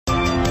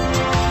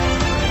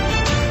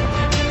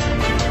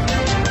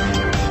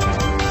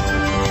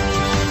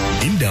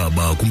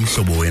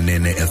kumhlobo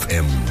wenene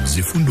FM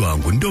zifundwa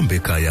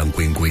nguNtombekaya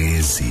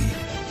Nkwenkwezi.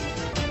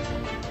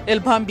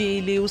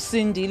 Eliphambili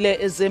usindile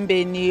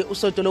ezembeni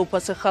Usodolophu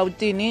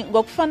waseRautini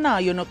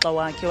ngokufanayo nogxa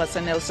wakhe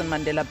waseNelson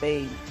Mandela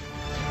Bay.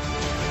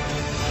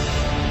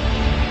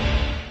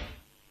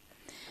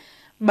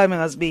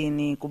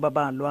 Bamengazibini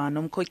kubabalwa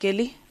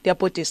nomkhokeli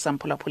ndiyabhodisa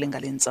mphulaphula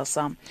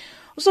ngalentsasa.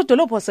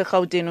 Usodolophu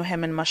waseRautini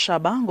uHerman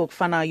Mashaba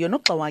ngokufanayo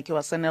nogxa wakhe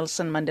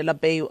waseNelson Mandela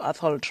Bay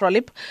uAthol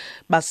Trollip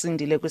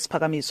basindile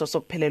kwisiphakamiso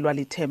sokuphelelwa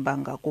lithemba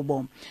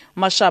ngakubo.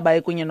 Mashaba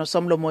ekunye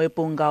nosomlomo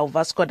webhunga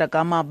uVasco da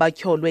Gama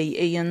batyholwe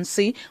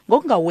yiANC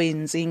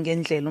ngokungawenzi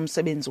ngendlela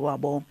umsebenzi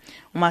wabo.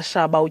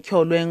 Mashaba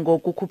utyholwe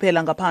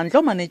ngokukhuphela ngaphandle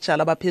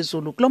omanejala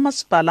abaphezulu kulo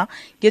masipala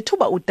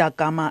ngethuba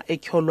uDagama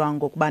etyholwa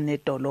ngokuba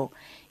nedolo.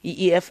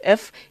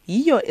 I-EFF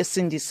yiyo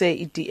esindise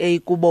iDA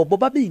kubo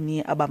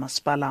bobabini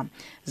abamasipala.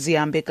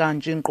 Zihambe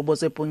kanje inkqubo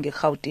zebhunga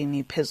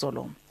eRautini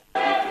phezolo.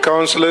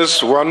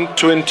 Councillors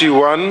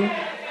 121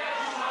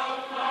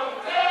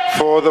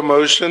 for the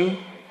motion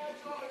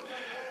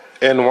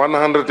and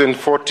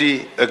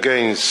 140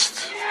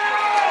 against.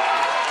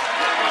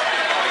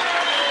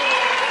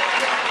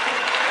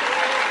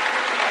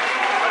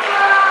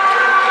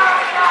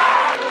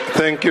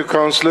 Thank you,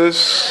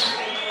 councillors.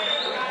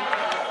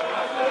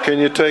 Can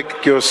you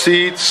take your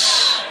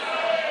seats?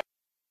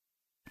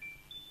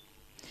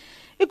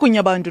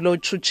 Ikunyabantu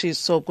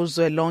lotshutshiso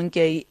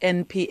kuzwelonke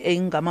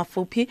iNPA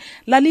ngamafuphi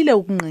lalile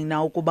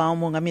ukungqina ukuba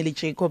umongameli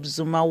Jacob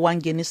Zuma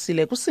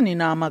wangenisile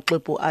kusinina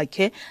amaxwebhu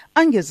akhe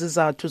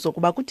angezizathu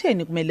zokuba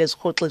kutheni kumele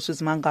zirhoxiswe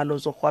izimangalo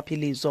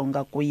zorhwaphilizo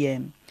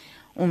ngakuye.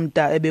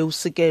 Umda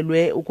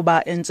ebewusikelwe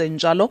ukuba enze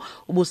njalo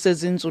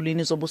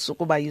ubusezinzulwini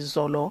zobusuku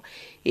bayizolo.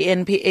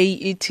 INPA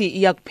ithi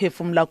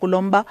iyakuphefumla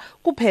kulomba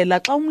kuphela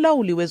xa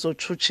umlawuli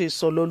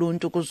wezotshutshiso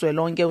loluntu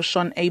kuzwelonke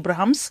uShawn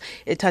Abrahams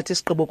ethatha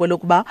isigqibo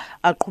kwelokuba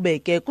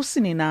aqhubeke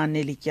kusinina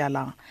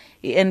nelityala.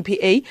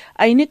 INPA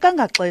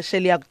ayinikanga xesha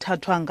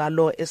eliyakuthathwa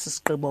ngalo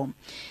esisigqibo.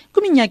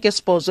 Kwiminyaka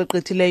esibhozo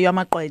egqithileyo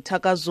amagqwetha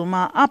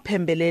kaZuma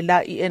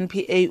aphembelela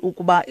iNPA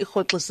ukuba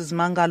irhoxisa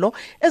izimangalo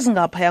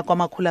ezingaphaya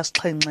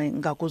kwama700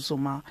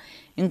 ngakuzuma.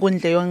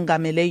 Inkundla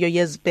yongameleyo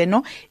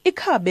yezibheno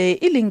ikhabe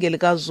ilinge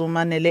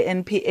likaZuma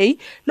nele-NPA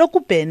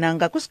lokubhena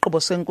ngakwisigqibo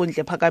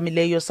senkundla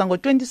ephakamileyo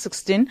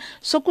sango-2016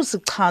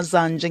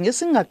 sokusichaza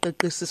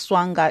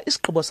njengesingaqeqesiswanga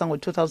isigqibo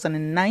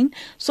sango-2009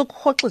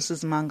 sokurhoxisa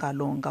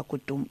izimangalo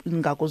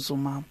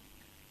ngakuzuma.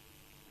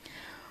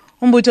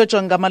 Umbutho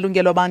ojonga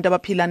amalungelo abantu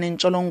abaphila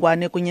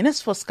nentsholongwane kunye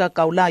nesifo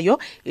sikagawulayo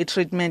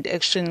i-Treatment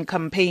Action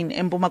Campaign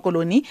eMpuma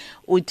Koloni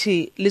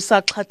uthi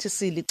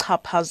lisaxhathisile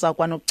ichaphaza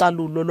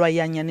kwanocalulo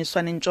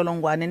lwayanyaniswa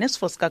nentsholongwane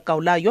nesifo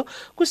sikagawulayo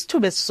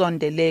kwisithuba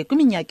esisondele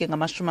kwiminyaka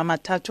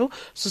engama-30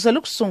 susela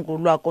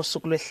ukusungulwa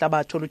kosuku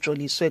lwehlabathi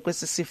olujoliswe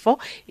kwesi sifo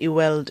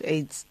i-World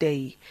AIDS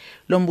Day.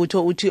 Lo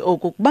mbutho uthi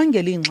oku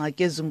kubangela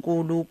iingxaki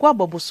ezinkulu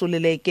kwabo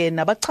busuleleke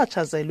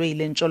nabachatshazelwe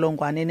yile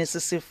ntsholongwane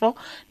nesisifo,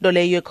 nto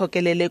leyo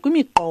ekhokelele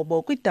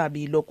kwimiqobo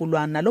kwidabi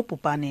lokulwa nalo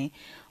bhubhane.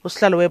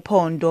 Usihlalo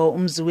wephondo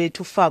umzi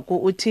wethu Faku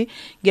uthi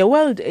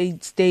nge-World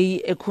AIDS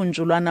Day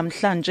ekhunjulwa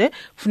namhlanje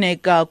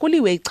kufuneka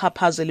kuliwe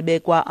ichaphaza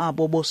libekwa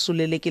abo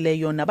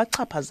bosulelekileyo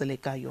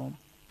nabachaphazelekayo.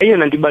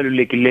 Eyona nto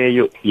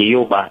ibalulekileyo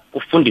yeyoba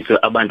kufundiswe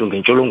abantu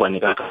ngentsholongwane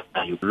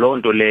kagawulayo. Loo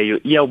nto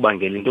leyo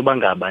iyawubangela into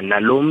bangaba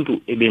nalo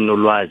mntu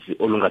ebenolwazi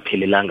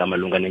olungaphelelanga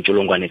malunga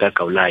nentsholongwane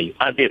kagawulayo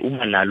abe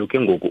uba nalo ke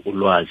ngoku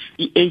ulwazi.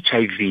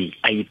 I-HIV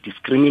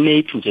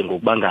ayidiscriminate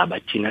njengokuba ngaba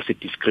thina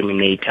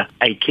sidiscriminator.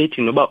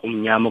 Ayikhethi noba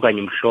umnyama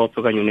okanye umhlophe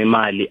okanye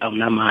unemali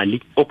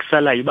awunamali.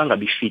 Okusalayo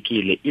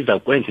bangabifikile iza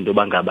kwenza into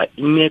bangaba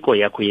imeko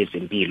yakho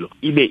yezempilo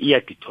ibe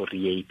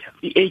iyaditoriate.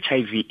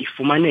 I-HIV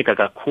ifumaneka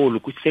kakhulu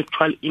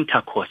kwi-sexual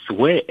intercourse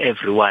where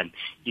everyone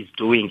is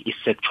doing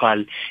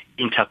sexual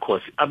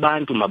intercourse.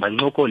 Abantu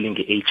mabancokole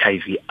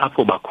nge-HIV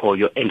apho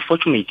bakhoyo, and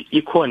fortunately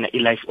ikhona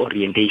i-life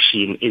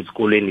orientation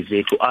ezikolweni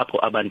zethu apho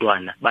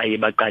abantwana baye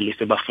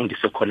baqalise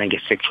bafundiswe khona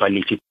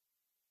nge-sexuality.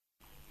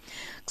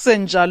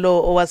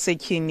 Kusenjalo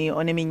owasetyhini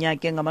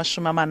oneminyaka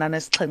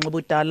engama-47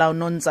 budala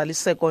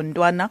unonzaliseko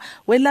Ntwana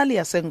welali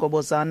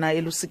yasengobozana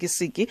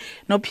elusikisiki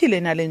nophile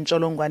nale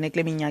ntsholongwane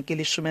kule minyaka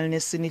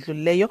eli-14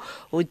 idlulileyo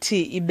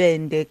uthi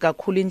ibende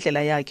kakhulu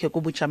indlela yakhe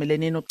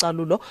kubujamelene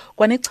nocalulo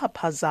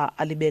kwanechaphaza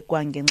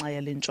alibekwa ngenxa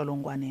yale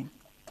ntsholongwane.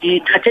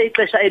 Ndithathe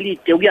ixesha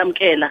elide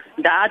ukuyamkela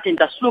ndade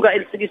ndasuka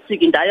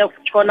elisikisiki ndaya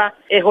kutshona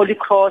eHoly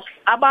Cross.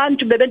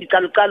 Abantu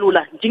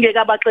bebendicalucalula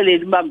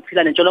ndingekabaxeleli uba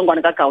mphila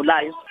nentsholongwane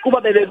kagawulayo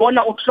kuba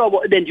bebebona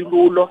uhlobo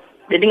ebendilulo.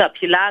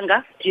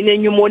 Bendingaphilanga,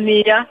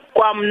 ndinepneumonia,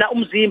 kwamna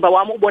umzimba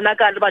wami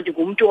ubonakala uba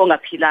ndingumntu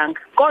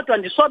ongaphilanga. Kodwa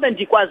ndisobe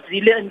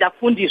ndikwazile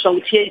ndafundiswa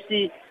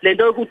ngu-TAC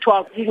lento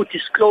yokuthiwa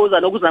ukudisclose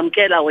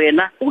nokuzamkela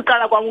wena.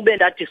 Ukuqala kwami ube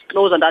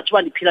ndadisclose ndathi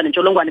uba ndiphila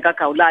nentsholongwane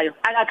kagawulayo.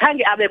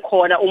 Akakhange abe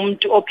khona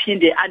umuntu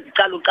ophinde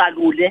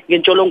andicalucalule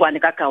ngentsholongwane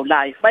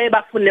kagawulayo. Baye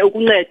bafune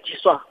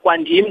ukuncediswa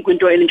kwandim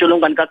kwinto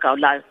enentsholongwane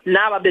kagawulayo.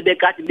 Naba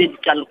bebekade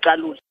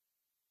bendicalucalule.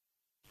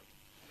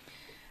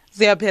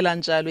 Ziyaphela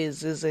njalo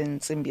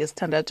izinsimbi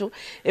yesithandathu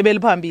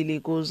ebeliphambili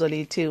kuzo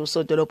lithi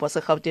Usodolophu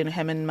waseGauteng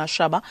uHerman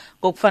Mashaba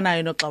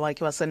ngokufanayo nogxa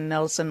wakhe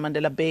waseNelson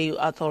Mandela Bay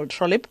uAthol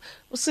Trollip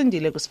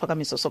usindile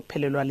kwisiphakamiso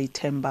sokuphelelwa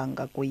lithemba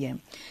kuye.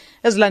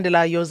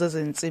 Ezilandelayo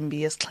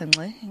zezinsimbi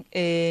yesixhenxe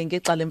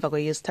ngecala emva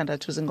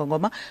kweyesithandathu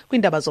zingongoma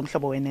kwindaba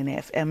zomhlobo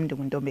weNene FM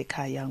ndinguntombi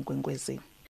ekhaya nkwenkwezi.